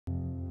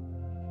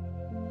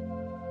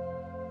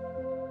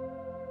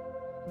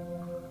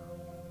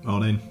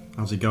Morning,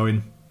 how's it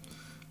going?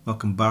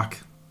 Welcome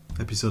back,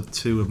 episode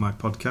 2 of my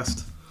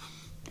podcast.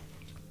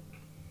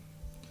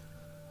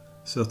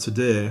 So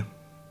today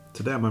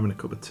I'm having a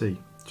cup of tea.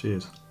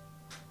 Cheers.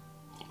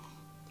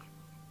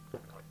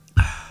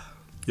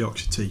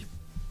 Yorkshire tea,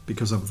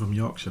 because I'm from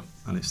Yorkshire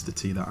and it's the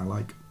tea that I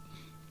like.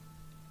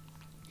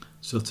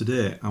 So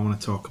today I want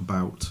to talk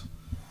about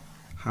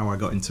how I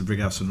got into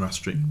Brighouse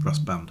Rastrick Brass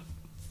Band.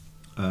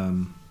 Let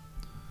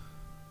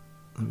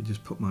me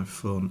just put my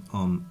phone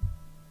on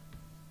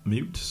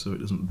mute so it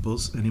doesn't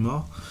buzz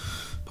anymore.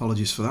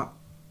 Apologies for that.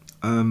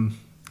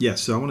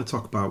 So I want to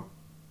talk about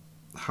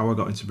how I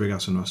got into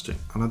Brighouse Rastrick,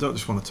 and I don't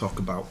just want to talk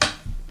about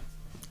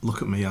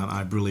look at me, aren't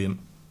I brilliant.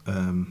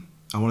 I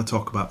want to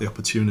talk about the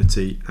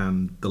opportunity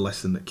and the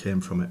lesson that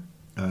came from it.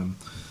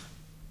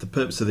 The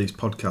purpose of these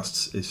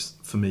podcasts is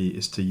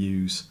to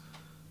use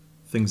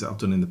things that I've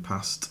done in the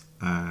past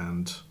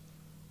and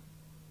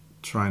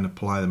try and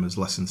apply them as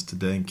lessons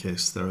today in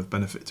case they're of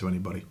benefit to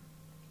anybody.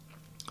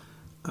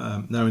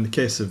 Now, in the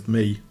case of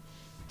me,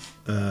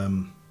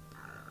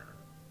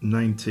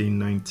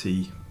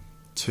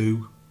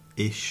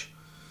 1992-ish,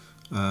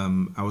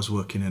 I was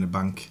working in a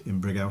bank in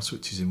Brighouse,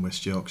 which is in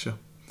West Yorkshire,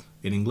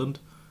 in England,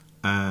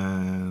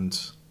 and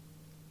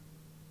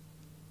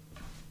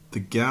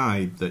the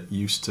guy that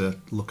used to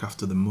look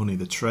after the money,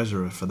 the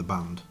treasurer for the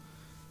band,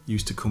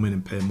 used to come in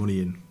and pay money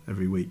in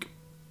every week.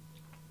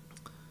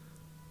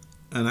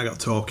 And I got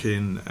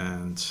talking,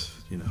 and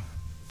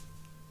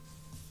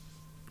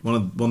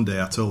one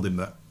day I told him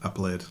that I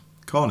played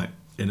cornet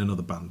in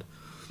another band.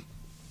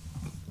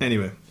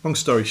 Anyway, long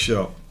story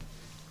short,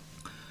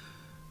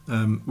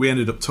 we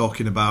ended up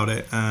talking about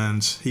it,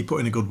 and he put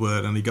in a good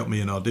word and he got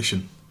me an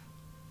audition.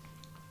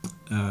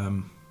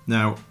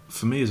 Now,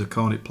 for me as a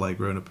cornet player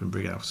growing up in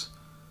Brighouse,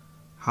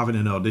 having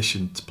an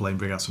audition to play in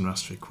Brighouse and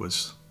Rastrick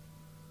was,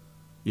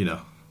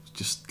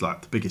 just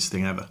like the biggest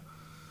thing ever.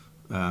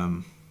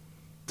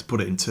 To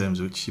put it in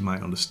terms which you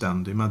might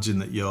understand, imagine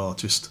that you're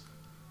just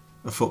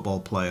a football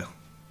player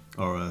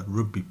or a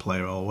rugby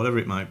player or whatever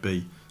it might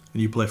be,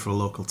 and you play for a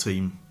local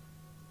team,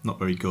 not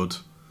very good,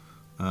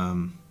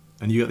 and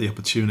you get the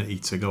opportunity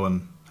to go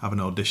and have an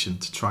audition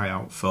to try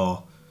out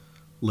for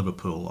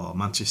Liverpool or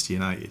Manchester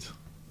United.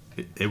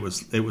 It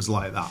was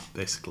like that,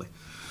 basically.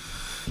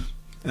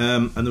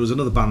 And there was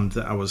another band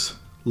that I was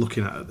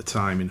looking at the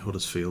time in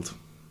Huddersfield.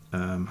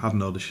 Had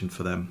an audition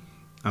for them,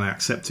 and I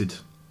accepted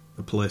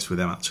a place with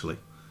them actually.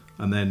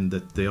 And then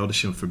the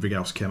audition for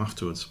Brighouse came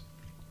afterwards.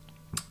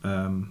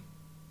 And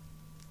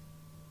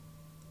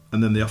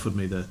then they offered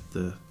me a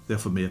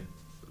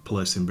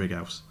place in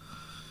Brighouse.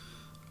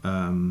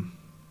 And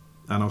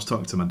I was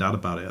talking to my dad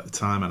about it at the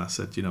time, and I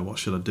said, what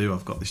should I do?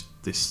 I've got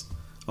this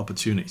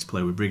opportunity to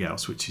play with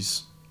Brighouse, which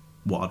is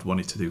what I'd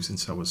wanted to do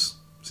since I was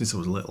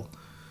little.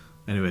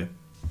 Anyway,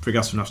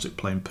 Brighouse and Rastrick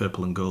playing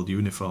purple and gold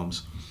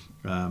uniforms.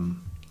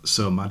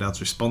 So my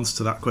dad's response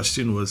to that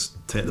question was,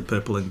 "Take the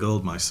purple and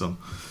gold, my son."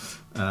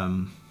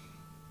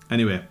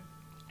 Anyway,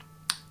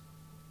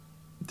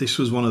 this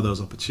was one of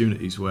those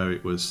opportunities where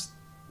it was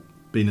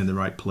being in the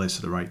right place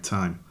at the right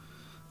time.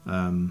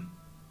 And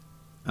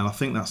I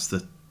think that's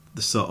the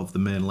sort of the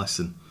main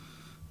lesson.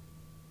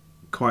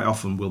 Quite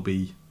often we'll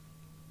be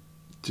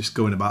just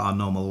going about our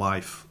normal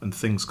life and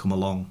things come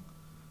along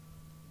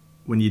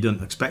when you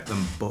don't expect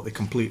them, but they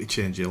completely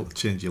change your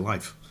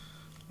life.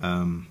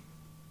 And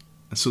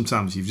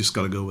sometimes you've just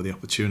got to go with the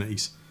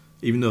opportunities,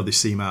 even though they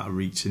seem out of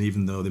reach, and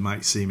even though they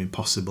might seem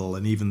impossible,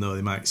 and even though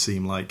they might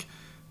seem like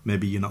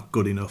maybe you're not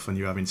good enough and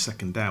you're having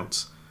second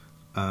doubts.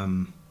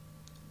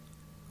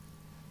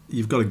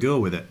 You've got to go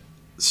with it.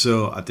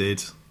 So I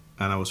did,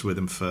 and I was with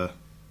them for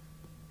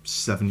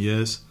 7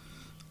 years.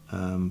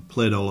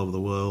 Played all over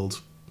the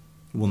world,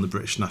 won the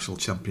British National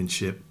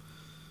Championship,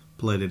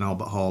 played in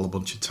Albert Hall a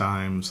bunch of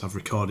times, I've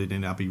recorded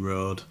in Abbey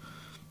Road,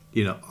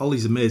 all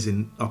these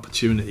amazing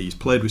opportunities,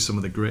 played with some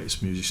of the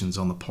greatest musicians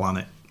on the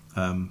planet,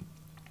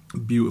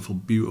 beautiful,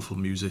 beautiful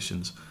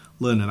musicians,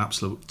 learned an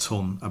absolute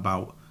ton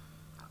about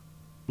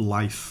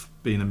life,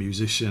 being a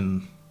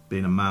musician,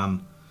 being a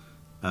man,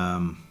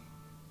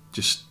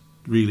 just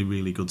really,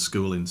 really good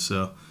schooling.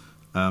 So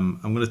I'm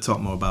going to talk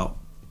more about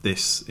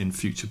this in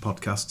future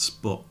podcasts,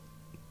 but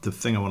the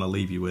thing I want to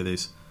leave you with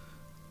is,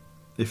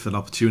 if an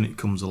opportunity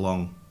comes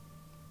along,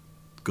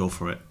 go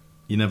for it.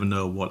 You never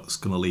know what it's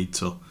going to lead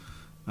to.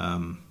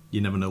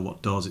 You never know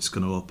what doors it's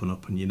going to open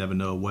up, and you never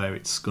know where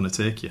it's going to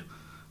take you.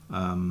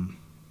 I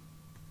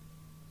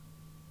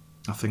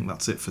think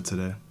that's it for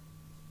today.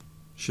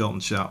 Short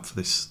and sharp for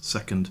this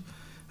second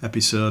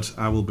episode.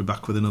 I will be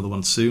back with another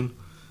one soon.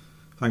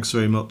 Thanks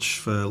very much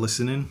for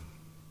listening.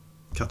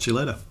 Catch you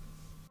later.